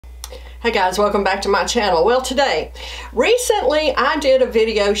Hey guys, welcome back to my channel. Well, recently I did a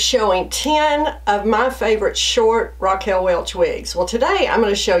video showing 10 of my favorite short Raquel Welch wigs. Well, today I'm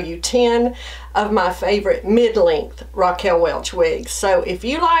going to show you 10 of my favorite mid-length Raquel Welch wigs. So if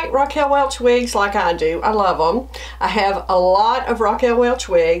you like Raquel Welch wigs like I do, I love them. I have a lot of Raquel Welch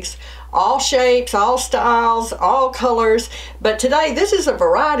wigs, all shapes, all styles, all colors, but today this is a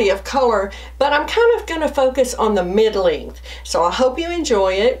variety of color, but I'm kind of going to focus on the mid-length. So I hope you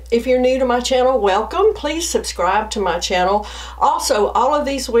enjoy it. If you're new to my channel, welcome. Please subscribe to my channel. Also, all of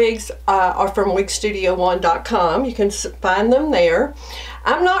these wigs are from wigstudio1.com. You can find them there.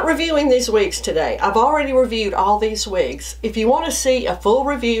 I'm not reviewing these wigs today. I've already reviewed all these wigs. If you want to see a full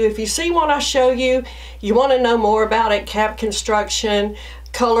review, if you see one I show you, you want to know more about it, cap construction,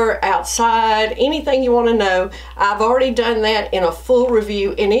 color outside, anything you want to know, I've already done that in a full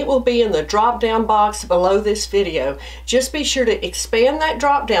review, and it will be in the drop down box below this video. Just be sure to expand that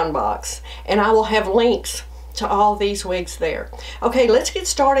drop down box and I will have links to all these wigs there. Okay, let's get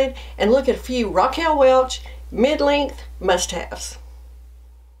started and look at a few Raquel Welch mid-length must-haves.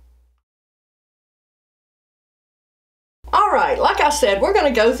 Alright, like I said, we're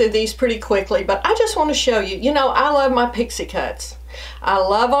going to go through these pretty quickly, but I just want to show you, you know, I love my pixie cuts. I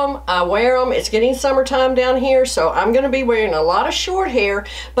love them. I wear them. It's getting summertime down here, so I'm going to be wearing a lot of short hair,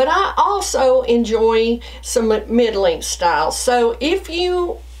 but I also enjoy some mid-length styles. So if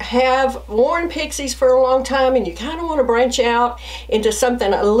you have worn pixies for a long time and you kind of want to branch out into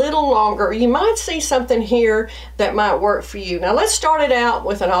something a little longer, you might see something here that might work for you. Now let's start it out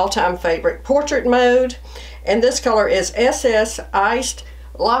with an all-time favorite, portrait mode, and this color is SS Iced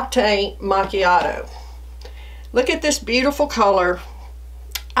Latte Macchiato. Look at this beautiful color.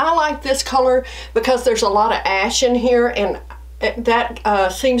 I like this color because there's a lot of ash in here, and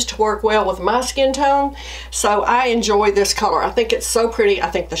that seems to work well with my skin tone. So I enjoy this color. I think it's so pretty. I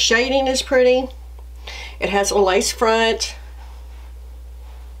think the shading is pretty. It has a lace front.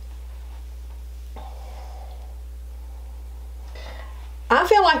 I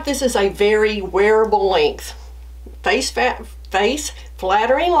feel like this is a very wearable length. Face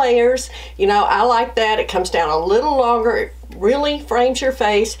flattering layers, you know, I like that. It comes down a little longer. It really frames your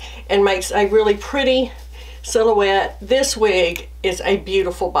face and makes a really pretty silhouette. This wig is a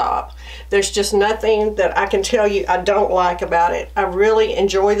beautiful bob. There's just nothing that I can tell you I don't like about it. I really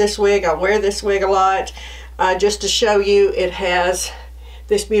enjoy this wig. I wear this wig a lot. Just to show you, it has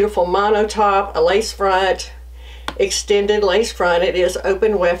this beautiful mono top, a lace front, extended lace front. It is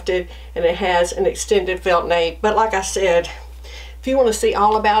open wefted, and it has an extended felt nape. But like I said, if you want to see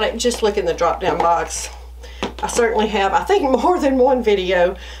all about it, just look in the drop down box. I certainly have, I think, more than one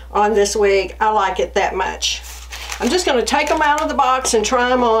video on this wig. I like it that much. I'm just going to take them out of the box and try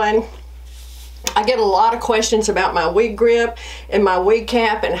them on. I get a lot of questions about my wig grip and my wig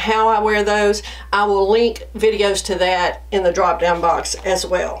cap and how I wear those. I will link videos to that in the drop down box as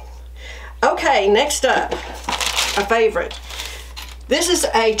well. Okay, next up, a favorite. This is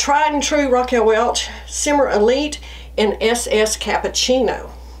a tried and true Raquel Welch Simmer Elite in SS Cappuccino.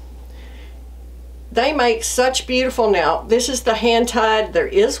 They make such beautiful. Now this is the hand tied. There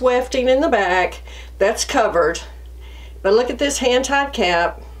is wefting in the back that's covered, but look at this hand tied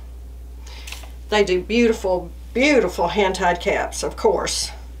cap. They do beautiful, beautiful hand tied caps, of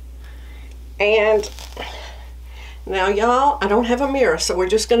course. And now y'all, I don't have a mirror, so we're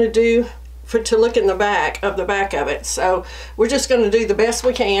just going to do to look in the back of it. So we're just going to do the best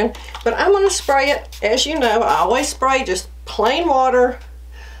we can, but I'm going to spray it. As you know, I always spray just plain water,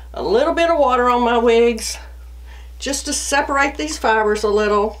 a little bit of water on my wigs, just to separate these fibers a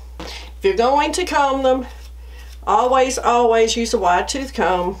little. If you're going to comb them, always use a wide tooth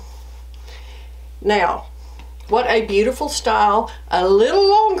comb. Now, what a beautiful style, a little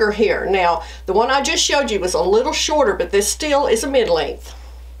longer here. Now, the one I just showed you was a little shorter, but this still is a mid-length.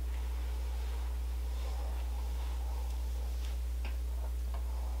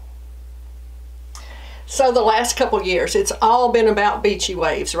 So the last couple years, it's all been about beachy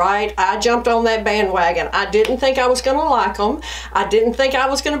waves, right? I jumped on that bandwagon. I didn't think I was going to like them. I didn't think I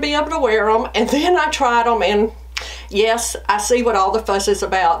was going to be able to wear them. And then I tried them, and yes, I see what all the fuss is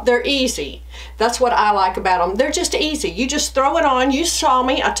about. They're easy. That's what I like about them. They're just easy. You just throw it on. You saw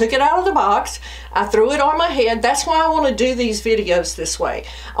me. I took it out of the box. I threw it on my head. That's why I want to do these videos this way.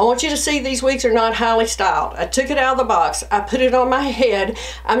 I want you to see these wigs are not highly styled. I took it out of the box. I put it on my head.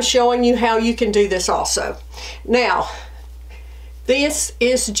 I'm showing you how you can do this also. Now, this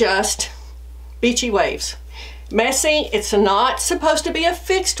is just beachy waves. Messy. It's not supposed to be a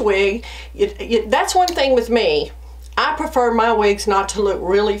fixed wig. That's one thing with me. I prefer my wigs not to look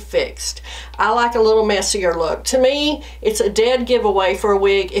really fixed. I like a little messier look. To me, it's a dead giveaway for a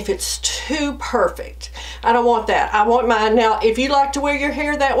wig if it's too perfect. I don't want that. I want mine. Now, if you like to wear your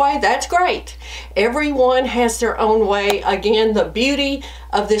hair that way, that's great. Everyone has their own way. Again, the beauty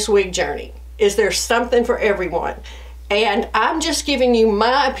of this wig journey is there's something for everyone. And I'm just giving you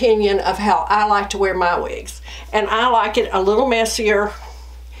my opinion of how I like to wear my wigs. And I like it a little messier.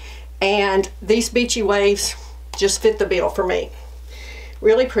 And these beachy waves just fit the bill for me.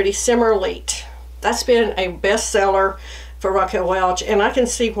 Really pretty Simmer Elite. That's been a bestseller for Raquel Welch, and I can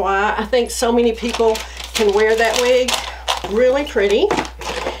see why. I think so many people can wear that wig. Really pretty.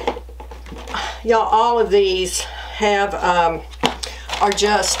 Y'all, all of these have are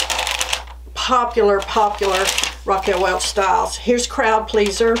just popular Raquel Welch styles. Here's Crowd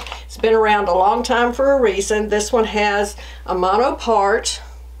Pleaser. It's been around a long time for a reason. This one has a mono part,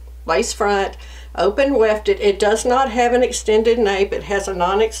 lace front, open wefted. It does not have an extended nape. It has a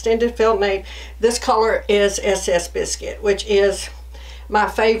non-extended felt nape. This color is SS Biscuit, which is my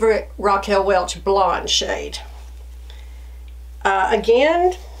favorite Raquel Welch blonde shade.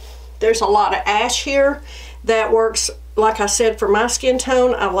 Again, there's a lot of ash here that works, like I said, for my skin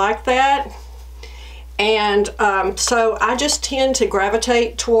tone. I like that. And so I just tend to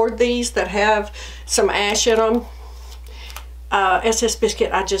gravitate toward these that have some ash in them. SS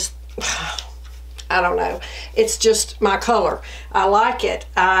Biscuit, I don't know. It's just my color. I like it.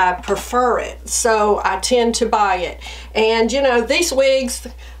 I prefer it. So I tend to buy it. And you know, these wigs,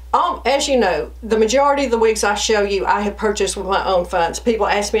 as you know, the majority of the wigs I show you, I have purchased with my own funds. People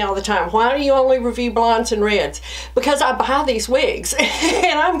ask me all the time, why do you only review blondes and reds? Because I buy these wigs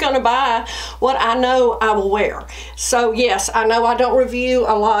and I'm going to buy what I know I will wear. So yes, I know I don't review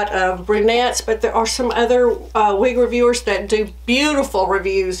a lot of brunettes, but there are some other wig reviewers that do beautiful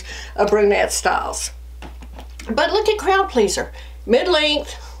reviews of brunette styles. But look at Crowd Pleaser.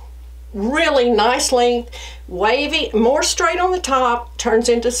 Mid-length, really nice length, wavy, more straight on the top, turns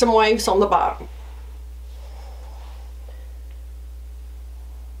into some waves on the bottom.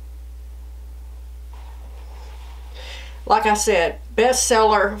 Like I said,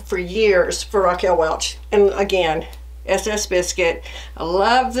 bestseller for years for Raquel Welch. And again, SS Biscuit. I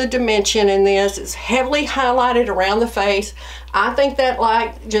love the dimension in this. It's heavily highlighted around the face. I think that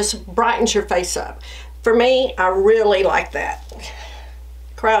light just brightens your face up. For me, I really like that.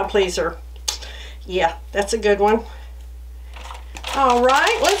 Crowd Pleaser. Yeah, that's a good one. All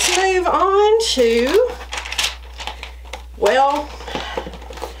right, let's move on to, well,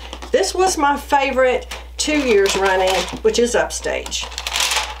 this was my favorite 2 years running, which is Upstage.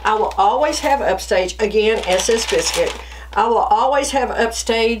 I will always have Upstage. Again, SS Biscuit. I will always have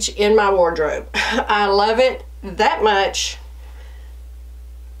Upstage in my wardrobe. I love it that much.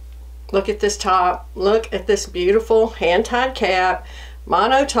 Look at this top. Look at this beautiful hand-tied cap.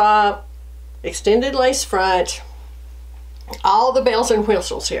 Mono top. Extended lace front. All the bells and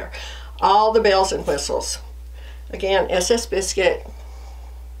whistles here. All the bells and whistles. Again, SS Biscuit.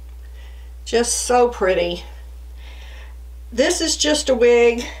 Just so pretty. This is just a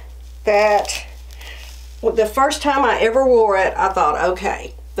wig that the first time I ever wore it, I thought,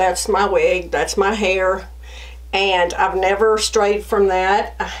 okay, that's my wig, that's my hair, and I've never strayed from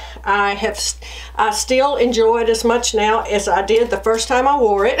that. I still enjoy it as much now as I did the first time I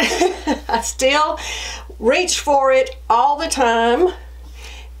wore it. I still reach for it all the time,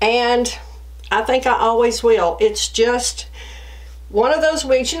 and I think I always will. It's just one of those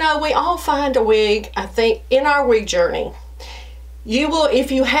wigs. You know, we all find a wig, I think, in our wig journey. You will,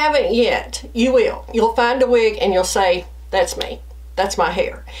 if you haven't yet, you will. You'll find a wig and you'll say, that's me. That's my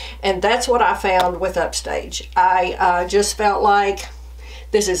hair. And that's what I found with Upstage. I just felt like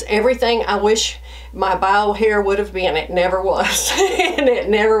this is everything I wish my bio hair would have been. It never was. And it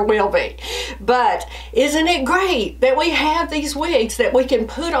never will be. But isn't it great that we have these wigs that we can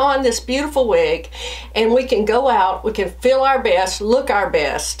put on this beautiful wig and we can go out, we can feel our best, look our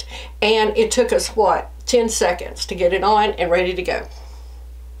best. And it took us, what, 10 seconds to get it on and ready to go.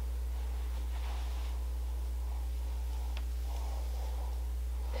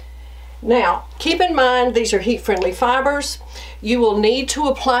 Now, keep in mind these are heat-friendly fibers. You will need to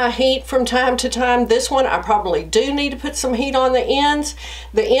apply heat from time to time. This one, I probably do need to put some heat on the ends.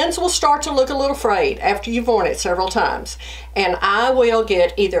 The ends will start to look a little frayed after you've worn it several times. And I will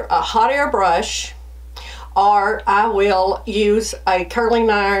get either a hot air brush or I will use a curling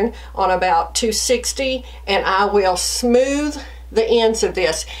iron on about 260 and I will smooth the ends of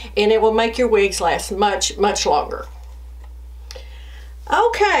this, and it will make your wigs last much, much longer.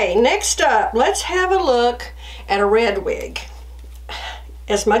 Okay, next up, let's have a look at a red wig.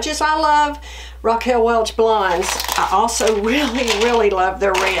 as much as I love Raquel Welch blondes, I also really love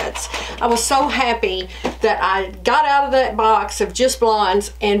their reds. I was so happy that I got out of that box of just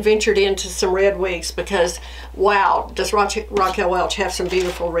blondes and ventured into some red wigs, because wow, does Raquel Welch have some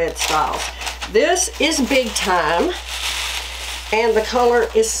beautiful red styles. This is Big Time, and the color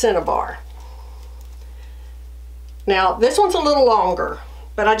is Cinnabar. Now this one's a little longer,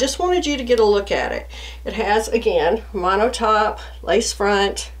 but I just wanted you to get a look at it. It has, again, mono top, lace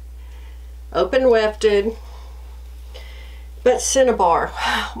front, open wefted, but Cinnabar.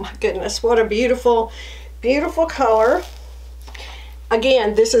 Oh my goodness, what a beautiful, beautiful color.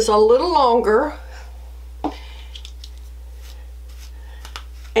 Again, this is a little longer,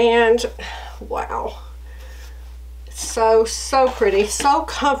 and wow, so pretty, so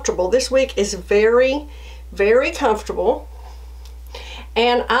comfortable. This wig is very comfortable,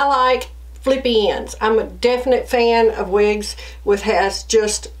 and I like flippy ends. I'm a definite fan of wigs with has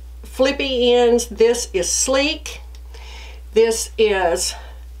just flippy ends. This is sleek. This is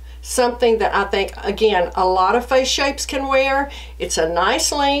something that I think, again, a lot of face shapes can wear. It's a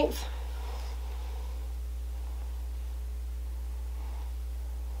nice length.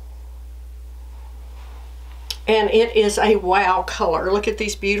 And it is a wow color. Look at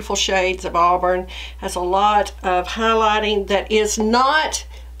these beautiful shades of auburn. Has a lot of highlighting that is not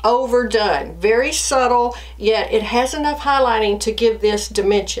overdone. Very subtle, yet it has enough highlighting to give this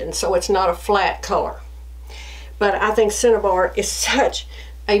dimension, so it's not a flat color. But I think Cinnabar is such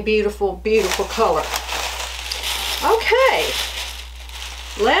a beautiful, beautiful color. Okay,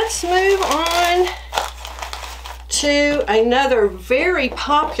 let's move on to another very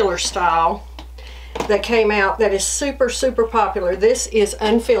popular style that came out that is super popular. This is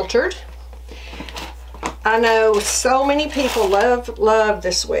Unfiltered. I know so many people love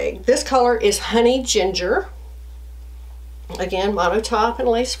this wig. This color is Honey Ginger. Again, mono top and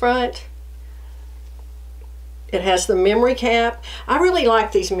lace front. It has the memory cap. I really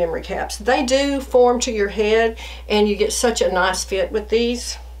like these memory caps. They do form to your head, and you get such a nice fit with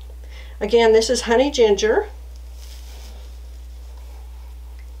these. Again, this is Honey Ginger.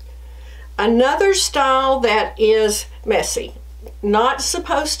 Another style that is messy, not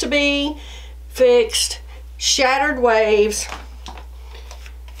supposed to be fixed, shattered waves.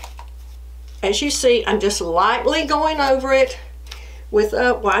 As you see, I'm just lightly going over it with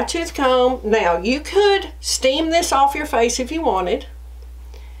a wide tooth comb. Now, you could steam this off your face if you wanted.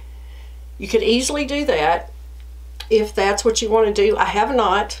 You could easily do that if that's what you want to do. I have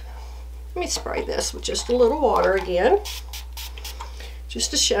not. Let me spray this with just a little water again,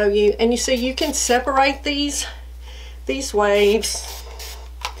 just to show you. And you see, you can separate these waves.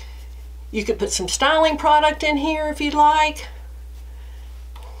 You could put some styling product in here if you'd like.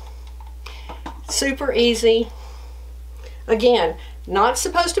 Super easy. Again, not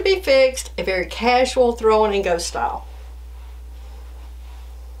supposed to be fixed, a very casual throw in and go style.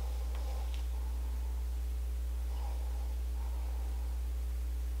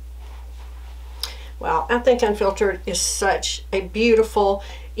 Wow, I think Unfiltered is such a beautiful,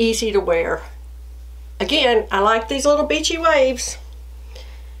 easy to wear. Again, I like these little beachy waves.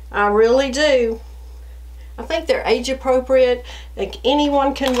 I really do. I think they're age appropriate. I think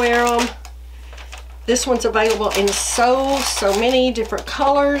anyone can wear them. This one's available in so many different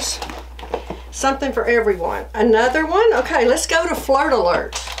colors. Something for everyone. Another one, okay, let's go to Flirt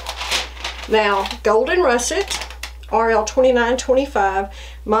Alert. Now, Golden Russet, RL 2925,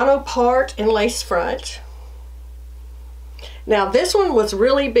 mono part and lace front. Now, this one was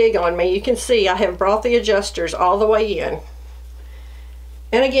really big on me. You can see I have brought the adjusters all the way in.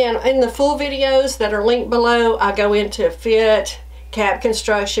 And again, in the full videos that are linked below, I go into fit, cap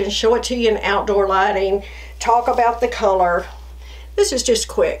construction, show it to you in outdoor lighting, talk about the color. This is just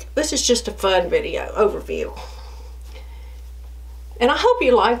quick. This is just a fun video overview. And I hope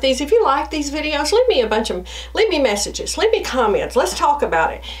you like these. If you like these videos, leave me messages, leave me comments. Let's talk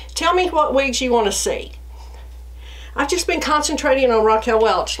about it. Tell me what wigs you want to see. I've just been concentrating on Raquel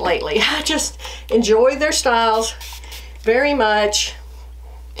Welch lately. I just enjoy their styles very much.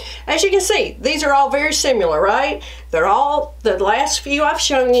 As you can see, these are all very similar, right? They're all, the last few I've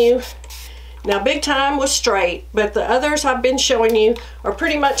shown you. Now, Big Time was straight, but the others I've been showing you are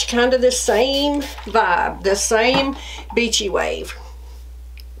pretty much kind of the same vibe, the same beachy wave.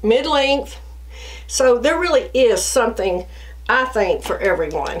 Mid-length. So there really is something, I think, for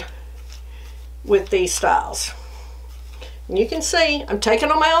everyone with these styles. And you can see, I'm taking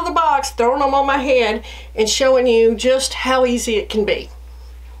them out of the box, throwing them on my head, and showing you just how easy it can be.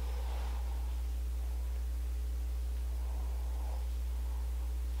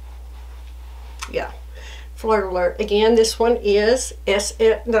 Yeah, Flirt Alert. Again, this one is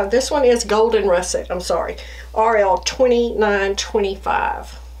this one is Golden Russet. I'm sorry, RL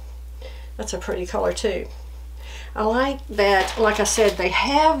 2925. That's a pretty color too. I like that, like I said, they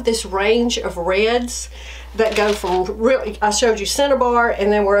have this range of reds that go from really, I showed you Cinnabar,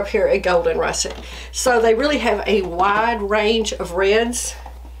 and then we're up here at Golden Russet. So they really have a wide range of reds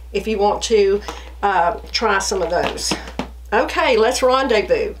if you want to try some of those. Okay, let's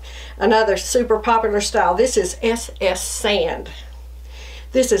Rendezvous. Another super popular style. This is SS Sand.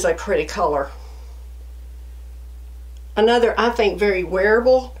 This is a pretty color. Another, I think, very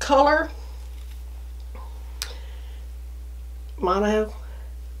wearable color. Mono,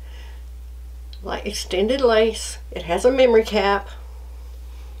 like extended lace. It has a memory cap.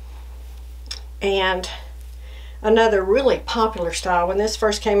 And another really popular style. When this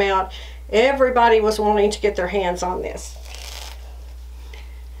first came out, everybody was wanting to get their hands on this.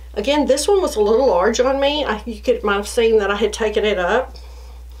 Again, this one was a little large on me. You might have seen that I had taken it up.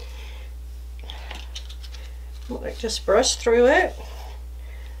 I'm going to just brush through it.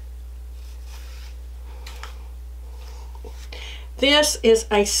 This is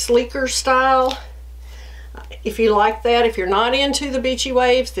a sleeker style. If you like that, if you're not into the beachy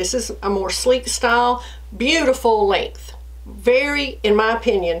waves, this is a more sleek style. Beautiful length. Very, in my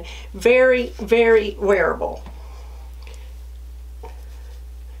opinion, very, very wearable.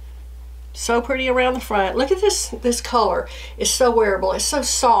 So pretty around the front. Look at this color. It's so wearable. It's so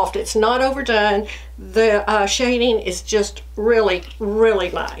soft. It's not overdone. The shading is just really, really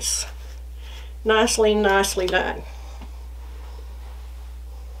nice. Nicely, nicely done.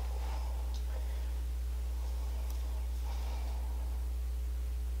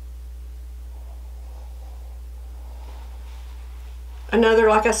 Another,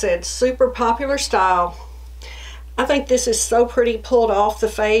 like I said, super popular style. I think this is so pretty pulled off the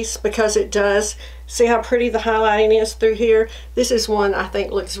face because it does. See how pretty the highlighting is through here? This is one I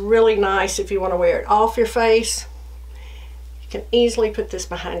think looks really nice if you want to wear it off your face. You can easily put this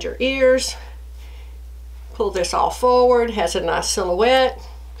behind your ears. Pull this all forward. Has a nice silhouette.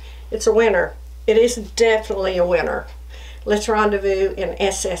 It's a winner. It is definitely a winner. Let's Rendezvous in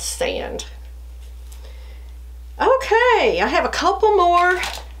SS Sand. Okay, I have a couple more.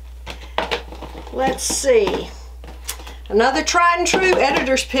 Let's see. Another tried and true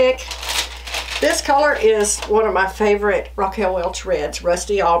editor's pick. This color is one of my favorite Raquel Welch reds,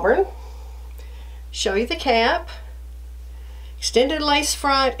 Rusty Auburn. Show you the cap. Extended lace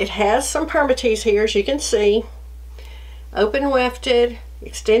front. It has some permatease here, as you can see. Open wefted,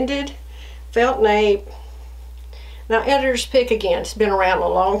 extended felt nape. Now, editor's pick again. It's been around a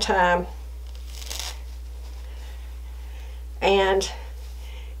long time. And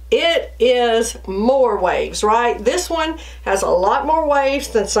it is more waves, right? This one has a lot more waves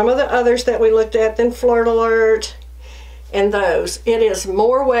than some of the others that we looked at, than Flirt Alert and those. It is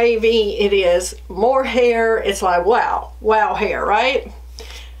more wavy. It is more hair. It's like, wow, wow hair, right?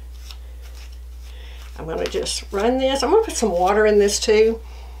 I'm going to just run this. I'm going to put some water in this too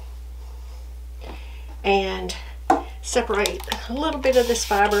and separate a little bit of this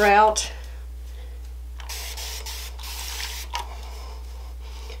fiber out.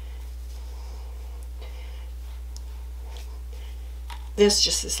 This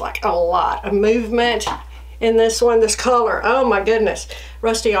just is like a lot of movement in this one. This color, oh my goodness,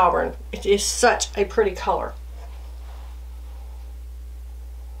 Rusty Auburn. It is such a pretty color.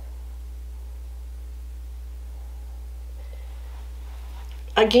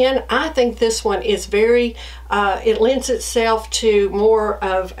 Again, I think this one is very, it lends itself to more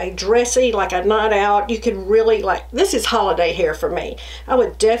of a dressy, like a night out. You can really, like, this is holiday hair for me. I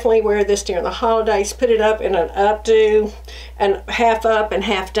would definitely wear this during the holidays. Put it up in an updo, and half up and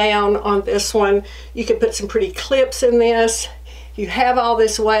half down on this one. You could put some pretty clips in this. You have all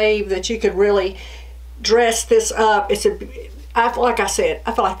this wave that you could really dress this up. It's like I said,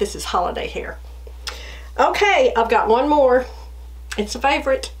 I feel like this is holiday hair. Okay, I've got one more. It's a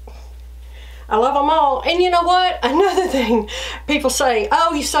favorite. I love them all. And you know what? Another thing, people say,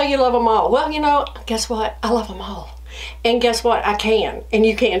 oh, you say you love them all. Well, you know, guess what? I love them all. And guess what? I can. And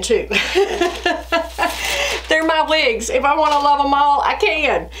you can too. They're my wigs. If I want to love them all, I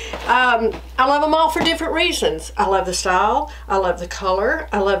can. I love them all for different reasons. I love the style. I love the color.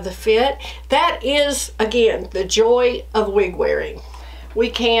 I love the fit. That is, again, the joy of wig wearing. We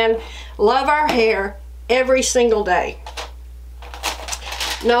can love our hair every single day,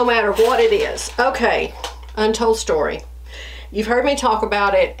 no matter what it is. Okay, Untold Story. You've heard me talk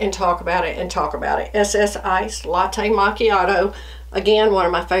about it and talk about it and talk about it. SS Ice Latte Macchiato. Again, one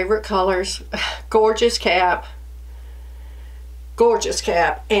of my favorite colors. Gorgeous cap,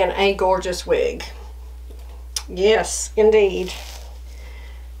 and a gorgeous wig. Yes, indeed.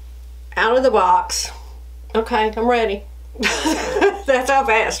 Out of the box. Okay, I'm ready. That's how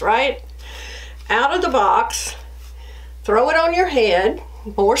fast, right? Out of the box. Throw it on your head.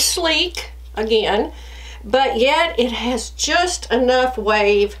 More sleek, again. But yet it has just enough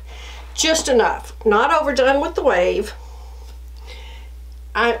wave. Just enough. Not overdone with the wave.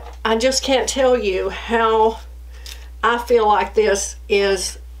 I just can't tell you how I feel like this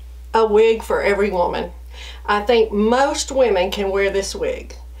is a wig for every woman. I think most women can wear this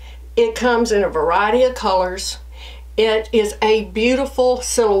wig. It comes in a variety of colors. It is a beautiful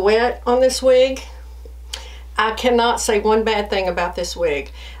silhouette on this wig. I cannot say one bad thing about this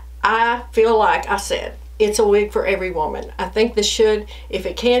wig. I feel like I said, it's a wig for every woman. I think this should, if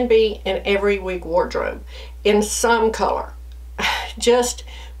it can be, in every wig wardrobe in some color. Just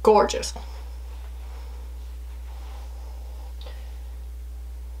gorgeous.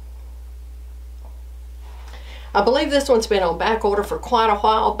 I believe this one's been on back order for quite a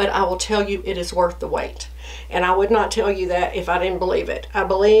while, but I will tell you it is worth the wait. And I would not tell you that if I didn't believe it. I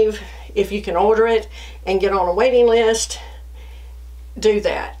believe if you can order it and get on a waiting list, do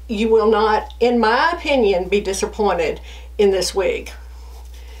that. You will not, in my opinion, be disappointed in this wig.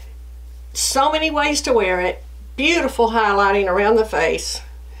 So many ways to wear it. Beautiful highlighting around the face.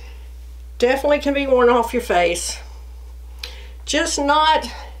 Definitely can be worn off your face. Just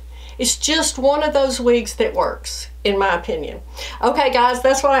not... It's just one of those wigs that works, in my opinion. Okay, guys,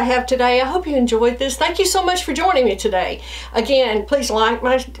 that's what I have today. I hope you enjoyed this. Thank you so much for joining me today. Again, please like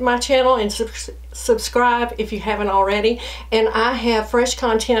my channel and subscribe if you haven't already. And I have fresh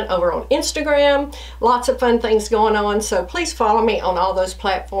content over on Instagram. Lots of fun things going on. So please follow me on all those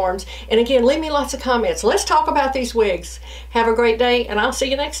platforms. And again, leave me lots of comments. Let's talk about these wigs. Have a great day, and I'll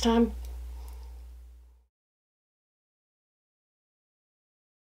see you next time.